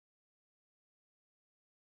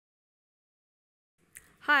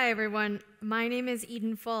Hi, everyone. My name is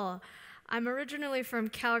Eden Full. I'm originally from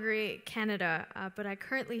Calgary, Canada, but I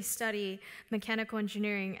currently study mechanical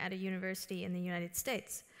engineering at a university in the United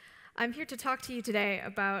States. I'm here to talk to you today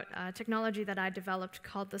about technology that I developed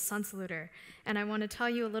called the SunSaluter, and I want to tell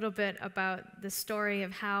you a little bit about the story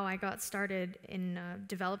of how I got started in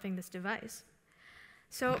developing this device.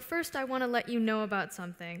 So first, I want to let you know about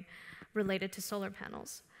something related to solar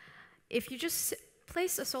panels. If you just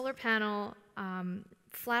place a solar panel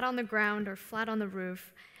flat on the ground or flat on the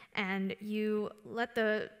roof, and you let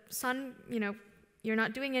the sun, you're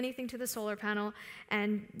not doing anything to the solar panel,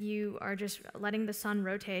 and you are just letting the sun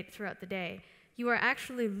rotate throughout the day, you are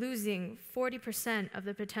actually losing 40% of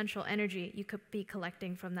the potential energy you could be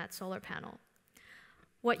collecting from that solar panel.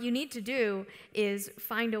 What you need to do is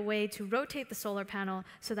find a way to rotate the solar panel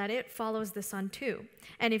so that it follows the sun too.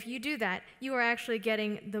 And if you do that, you are actually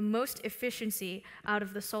getting the most efficiency out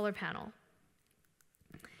of the solar panel.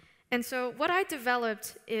 And so what I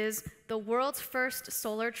developed is the world's first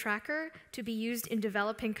solar tracker to be used in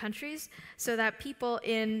developing countries so that people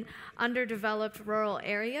in underdeveloped rural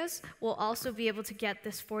areas will also be able to get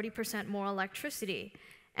this 40% more electricity.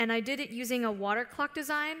 And I did it using a water clock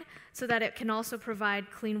design so that it can also provide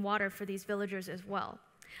clean water for these villagers as well.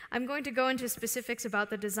 I'm going to go into specifics about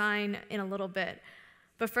the design in a little bit,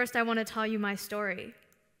 but first I want to tell you my story.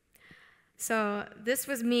 So this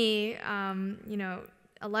was me,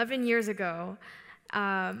 11 years ago.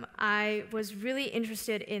 I was really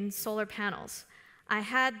interested in solar panels. I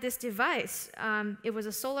had this device. It was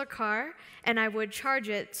a solar car, and I would charge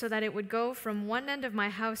it so that it would go from one end of my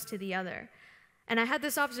house to the other. And I had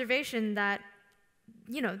this observation that,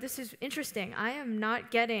 this is interesting. I am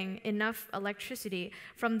not getting enough electricity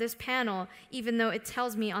from this panel, even though it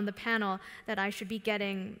tells me on the panel that I should be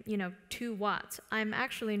getting, 2 watts. I'm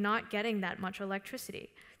actually not getting that much electricity.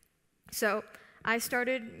 So I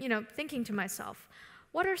started, thinking to myself,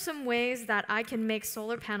 what are some ways that I can make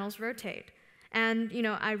solar panels rotate? And,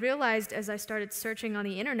 I realized as I started searching on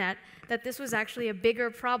the internet that this was actually a bigger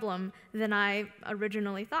problem than I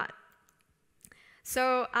originally thought.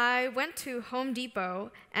 So I went to Home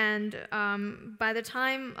Depot, and by the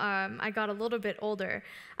time I got a little bit older,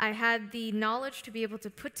 I had the knowledge to be able to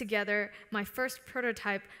put together my first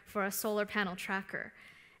prototype for a solar panel tracker.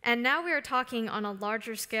 And now we are talking on a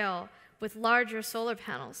larger scale with larger solar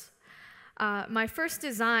panels. My first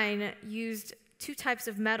design used 2 types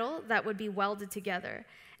of metal that would be welded together.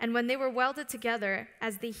 And when they were welded together,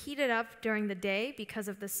 as they heated up during the day because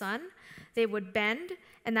of the sun, they would bend,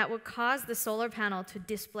 and that would cause the solar panel to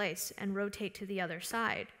displace and rotate to the other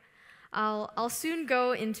side. I'll soon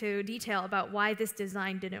go into detail about why this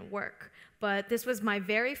design didn't work, but this was my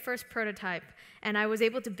very first prototype, and I was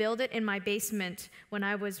able to build it in my basement when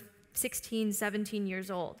I was 16, 17 years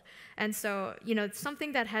old. And so,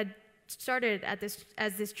 something that had started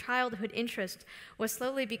as this childhood interest was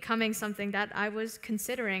slowly becoming something that I was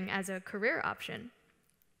considering as a career option.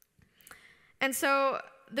 And so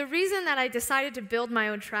the reason that I decided to build my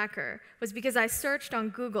own tracker was because I searched on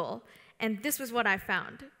Google, and this was what I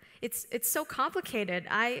found. It's so complicated.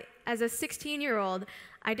 As a 16-year-old,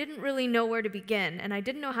 I didn't really know where to begin, and I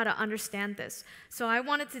didn't know how to understand this. So I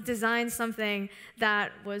wanted to design something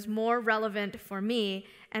that was more relevant for me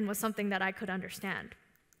and was something that I could understand.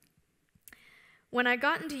 When I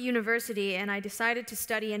got into university and I decided to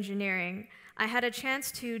study engineering, I had a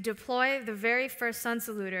chance to deploy the very first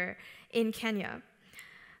SunSaluter in Kenya.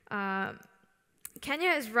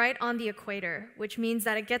 Kenya is right on the equator, which means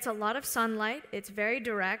that it gets a lot of sunlight, it's very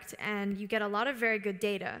direct, and you get a lot of very good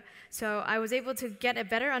data. So I was able to get a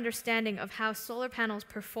better understanding of how solar panels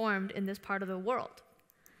performed in this part of the world.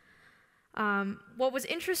 What was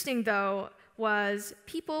interesting, though, was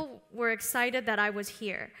people were excited that I was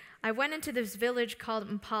here. I went into this village called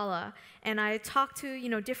Impala, and I talked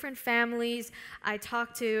to different families. I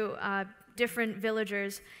talked to different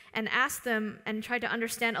villagers and asked them and tried to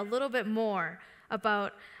understand a little bit more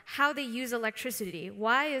about how they use electricity.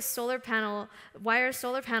 Why are solar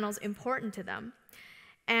panels important to them?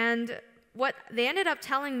 And what they ended up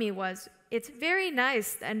telling me was, it's very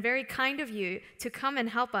nice and very kind of you to come and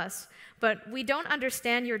help us, but we don't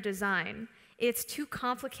understand your design. It's too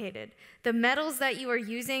complicated. The metals that you are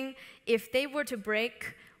using, if they were to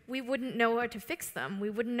break, we wouldn't know where to fix them. We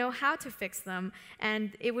wouldn't know how to fix them.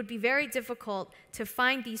 And it would be very difficult to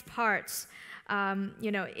find these parts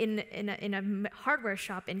in a hardware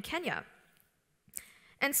shop in Kenya.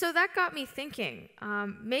 And so that got me thinking,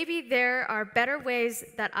 maybe there are better ways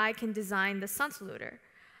that I can design the SunSaluter.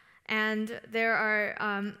 And there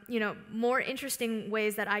are more interesting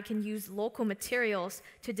ways that I can use local materials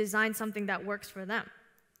to design something that works for them.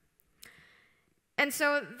 And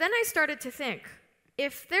so then I started to think,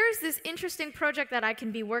 if there's this interesting project that I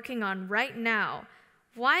can be working on right now,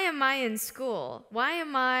 why am I in school? Why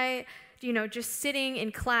am I, just sitting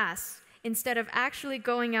in class instead of actually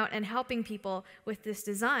going out and helping people with this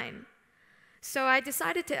design? So I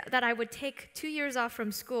decided that I would take 2 years off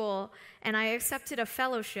from school, and I accepted a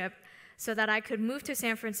fellowship so that I could move to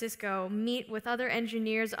San Francisco, meet with other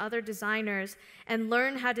engineers, other designers, and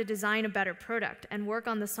learn how to design a better product and work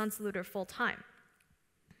on the SunSaluter full-time.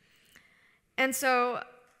 And so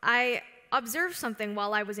I observed something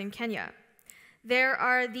while I was in Kenya. There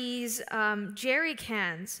are these jerry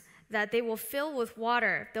cans that they will fill with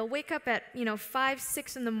water. They'll wake up at 5,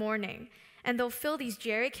 6 in the morning, and they'll fill these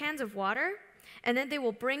jerry cans of water, and then they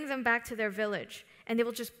will bring them back to their village, and they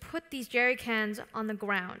will just put these jerry cans on the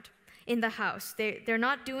ground in the house. They're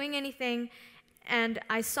not doing anything, and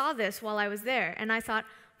I saw this while I was there, and I thought,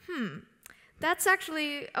 that's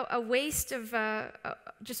actually a waste of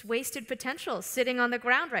just wasted potential sitting on the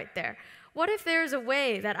ground right there. What if there's a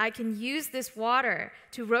way that I can use this water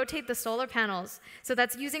to rotate the solar panels so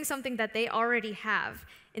that's using something that they already have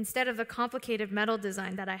instead of the complicated metal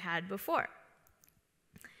design that I had before?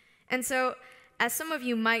 And so, as some of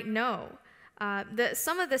you might know,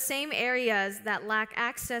 some of the same areas that lack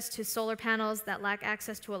access to solar panels, that lack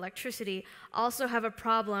access to electricity, also have a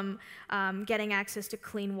problem getting access to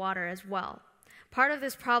clean water as well. Part of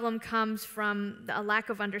this problem comes from a lack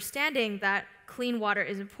of understanding that clean water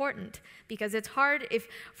is important, because it's hard if,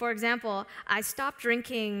 for example, I stopped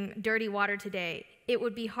drinking dirty water today. It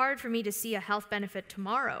would be hard for me to see a health benefit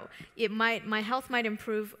tomorrow. My health might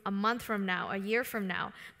improve a month from now, a year from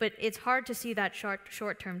now, but it's hard to see that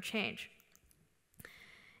short-term change.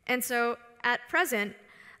 And so, at present,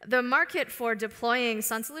 the market for deploying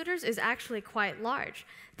SunSaluters is actually quite large.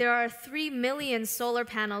 There are 3 million solar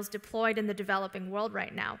panels deployed in the developing world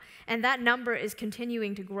right now, and that number is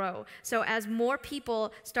continuing to grow. So as more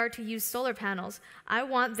people start to use solar panels, I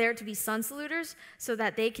want there to be SunSaluters so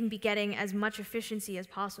that they can be getting as much efficiency as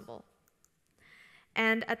possible.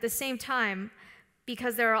 And at the same time,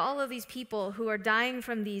 because there are all of these people who are dying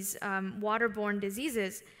from these waterborne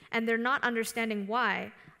diseases, and they're not understanding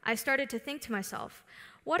why, I started to think to myself,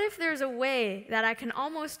 what if there's a way that I can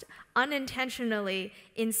almost unintentionally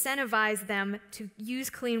incentivize them to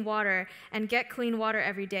use clean water and get clean water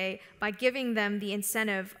every day by giving them the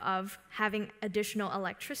incentive of having additional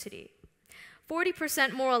electricity?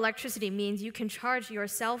 40% more electricity means you can charge your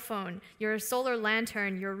cell phone, your solar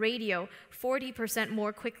lantern, your radio 40%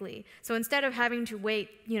 more quickly. So instead of having to wait,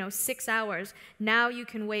 6 hours, now you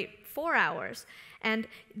can wait 4 hours. And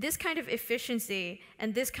this kind of efficiency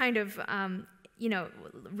and this kind of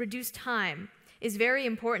reduced time is very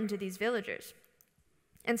important to these villagers.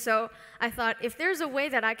 And so I thought, if there's a way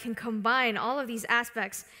that I can combine all of these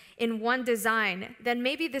aspects in one design, then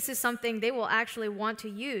maybe this is something they will actually want to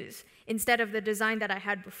use instead of the design that I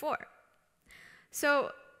had before.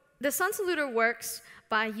 So the SunSaluter works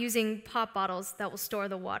by using pop bottles that will store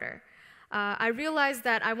the water. I realized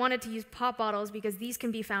that I wanted to use pop bottles because these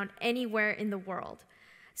can be found anywhere in the world.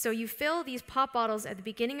 So you fill these pop bottles at the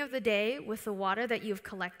beginning of the day with the water that you've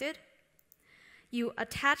collected. You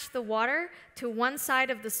attach the water to one side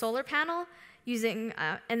of the solar panel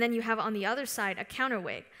and then you have on the other side a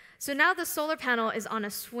counterweight. So now the solar panel is on a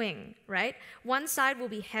swing, right? One side will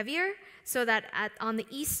be heavier so that on the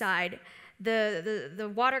east side,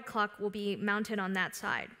 the water clock will be mounted on that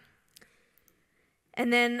side.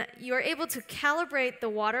 And then you're able to calibrate the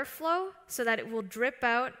water flow so that it will drip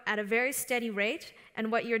out at a very steady rate. And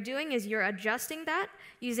what you're doing is you're adjusting that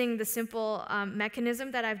using the simple mechanism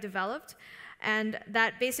that I've developed. And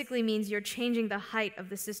that basically means you're changing the height of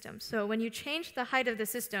the system. So when you change the height of the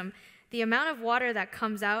system, the amount of water that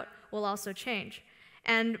comes out will also change.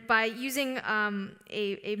 And by using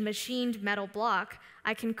a machined metal block,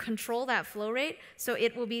 I can control that flow rate so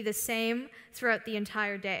it will be the same throughout the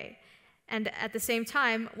entire day. And at the same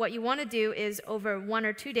time, what you want to do is, over 1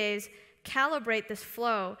 or 2 days, calibrate this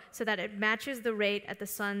flow so that it matches the rate at the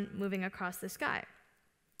sun moving across the sky.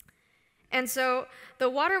 And so the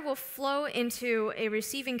water will flow into a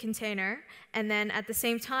receiving container, and then at the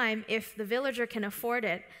same time, if the villager can afford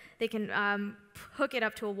it, they can hook it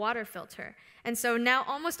up to a water filter. And so now,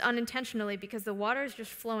 almost unintentionally, because the water is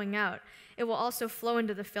just flowing out, it will also flow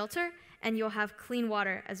into the filter, and you'll have clean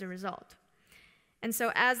water as a result. And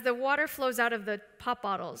so as the water flows out of the pop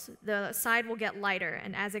bottles, the side will get lighter.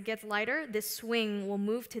 And as it gets lighter, this swing will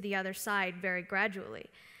move to the other side very gradually.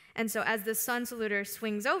 And so as the SunSaluter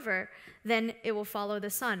swings over, then it will follow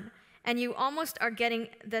the sun. and you almost are getting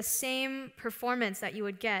the same performance that you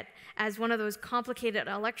would get as one of those complicated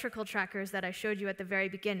electrical trackers that I showed you at the very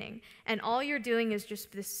beginning. And all you're doing is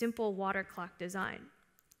just this simple water clock design.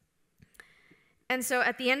 And so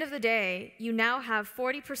at the end of the day, you now have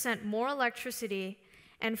 40% more electricity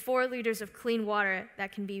and 4 liters of clean water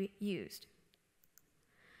that can be used.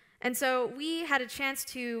 And so we had a chance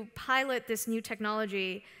to pilot this new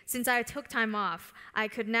technology. Since I took time off, I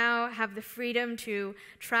could now have the freedom to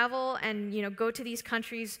travel and go to these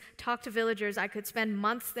countries, talk to villagers. I could spend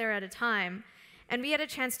months there at a time. And we had a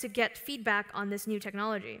chance to get feedback on this new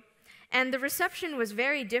technology. And the reception was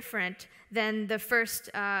very different than the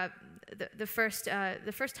first time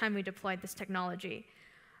we deployed this technology.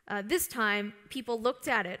 This time, people looked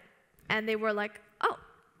at it and they were like, oh,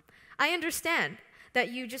 I understand that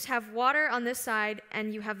you just have water on this side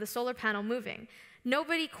and you have the solar panel moving.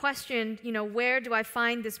 Nobody questioned, where do I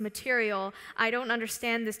find this material? I don't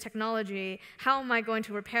understand this technology. How am I going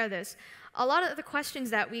to repair this? A lot of the questions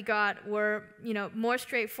that we got were, more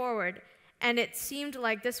straightforward, and it seemed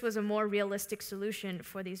like this was a more realistic solution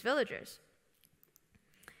for these villagers.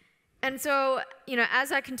 And so,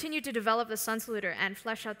 as I continued to develop the SunSaluter and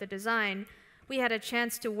flesh out the design, we had a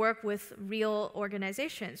chance to work with real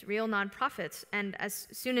organizations, real nonprofits, and as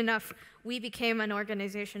soon enough, we became an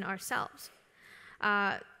organization ourselves.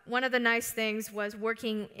 One of the nice things was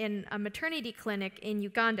working in a maternity clinic in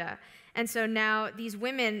Uganda, and so now these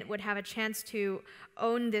women would have a chance to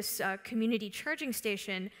own this community charging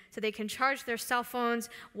station so they can charge their cell phones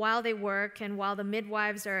while they work and while the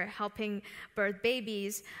midwives are helping birth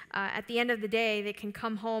babies. At the end of the day, they can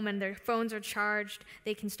come home and their phones are charged.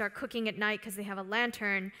 They can start cooking at night because they have a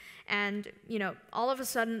lantern. And all of a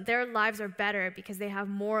sudden, their lives are better because they have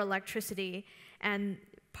more electricity. And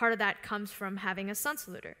part of that comes from having a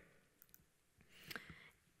SunSaluter.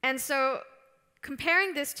 And so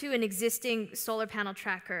comparing this to an existing solar panel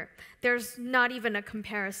tracker, there's not even a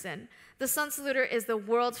comparison. The SunSaluter is the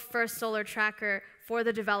world's first solar tracker for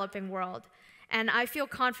the developing world. And I feel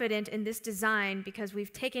confident in this design because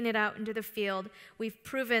we've taken it out into the field. We've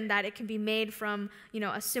proven that it can be made from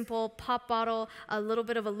a simple pop bottle, a little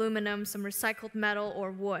bit of aluminum, some recycled metal, or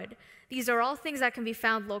wood. These are all things that can be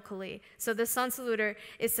found locally. So the SunSaluter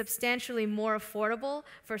is substantially more affordable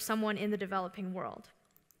for someone in the developing world.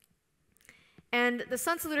 And the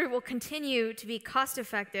SunSaluter will continue to be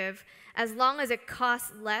cost-effective as long as it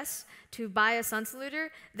costs less to buy a SunSaluter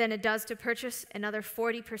than it does to purchase another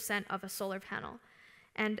 40% of a solar panel.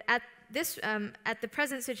 And at the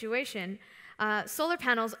present situation, solar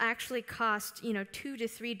panels actually cost $2 to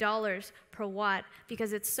 $3 per watt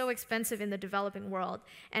because it's so expensive in the developing world,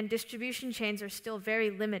 and distribution chains are still very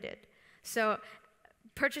limited. So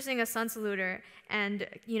purchasing a SunSaluter and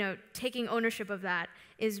taking ownership of that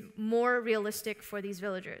is more realistic for these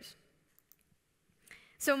villagers.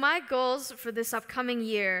 So my goals for this upcoming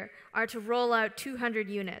year are to roll out 200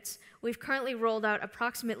 units. We've currently rolled out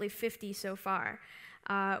approximately 50 so far.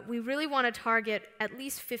 We really want to target at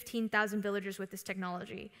least 15,000 villagers with this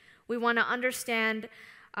technology. We want to understand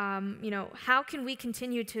how can we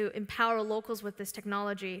continue to empower locals with this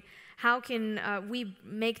technology? How can we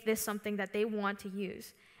make this something that they want to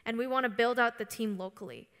use? And we want to build out the team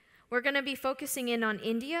locally. We're going to be focusing in on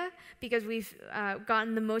India because we've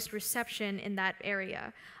gotten the most reception in that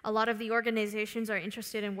area. A lot of the organizations are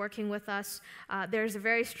interested in working with us. There's a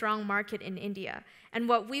very strong market in India. And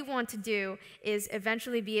what we want to do is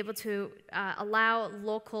eventually be able to allow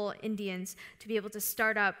local Indians to be able to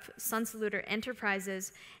start up SunSaluter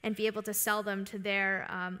enterprises and be able to sell them to their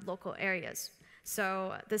local areas.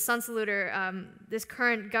 So the SunSaluter, this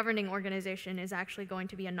current governing organization, is actually going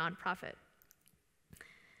to be a nonprofit.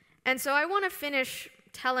 And so I want to finish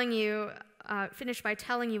by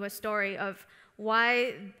telling you a story of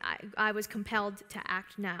why I was compelled to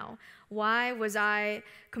act now. Why was I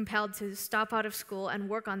compelled to stop out of school and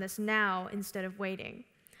work on this now instead of waiting?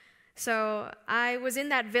 So I was in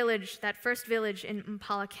that village, that first village in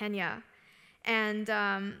Impala, Kenya, and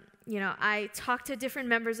I talked to different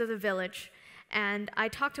members of the village, and I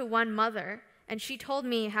talked to one mother, and she told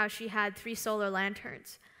me how she had 3 solar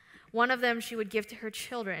lanterns. One of them she would give to her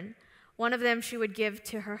children. One of them she would give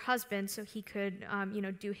to her husband so he could,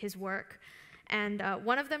 do his work. And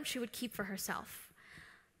one of them she would keep for herself.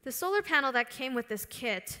 The solar panel that came with this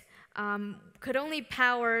kit could only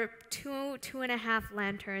power 2.5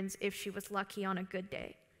 lanterns if she was lucky on a good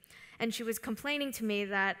day. And she was complaining to me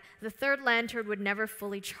that the 3rd lantern would never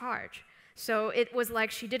fully charge. So it was like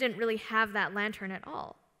she didn't really have that lantern at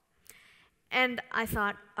all. And I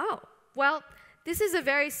thought, oh, well, this is a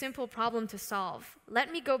very simple problem to solve.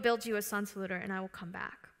 Let me go build you a SunSaluter and I will come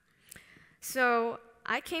back. So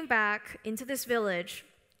I came back into this village,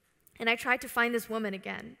 and I tried to find this woman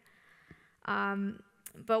again.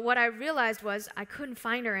 But what I realized was I couldn't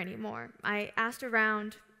find her anymore. I asked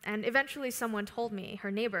around, and eventually someone told me,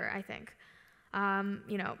 her neighbor, I think.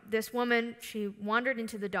 This woman, she wandered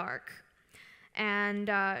into the dark, and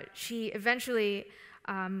she eventually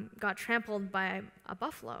got trampled by a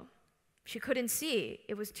buffalo. She couldn't see.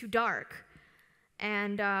 It was too dark.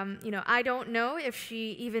 And, I don't know if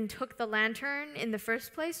she even took the lantern in the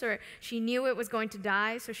first place, or she knew it was going to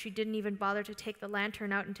die, so she didn't even bother to take the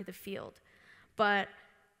lantern out into the field. But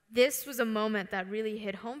this was a moment that really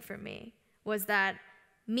hit home for me, was that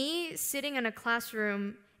me sitting in a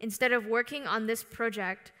classroom, instead of working on this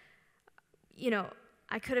project,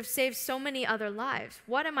 I could have saved so many other lives.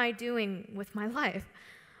 What am I doing with my life?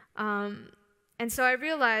 And so I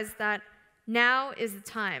realized that now is the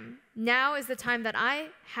time. Now is the time that I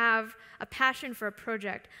have a passion for a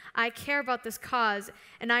project. I care about this cause,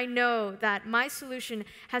 and I know that my solution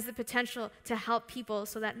has the potential to help people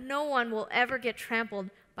so that no one will ever get trampled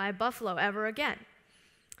by a buffalo ever again.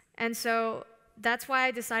 And so that's why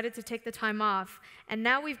I decided to take the time off. And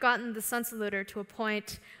now we've gotten the SunSaluter to a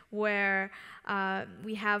point where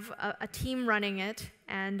we have a team running it,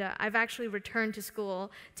 and I've actually returned to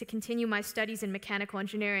school to continue my studies in mechanical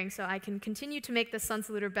engineering so I can continue to make the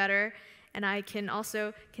SunSaluter better, and I can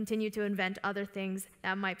also continue to invent other things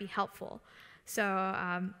that might be helpful.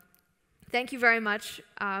 So thank you very much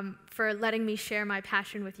for letting me share my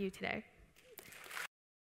passion with you today.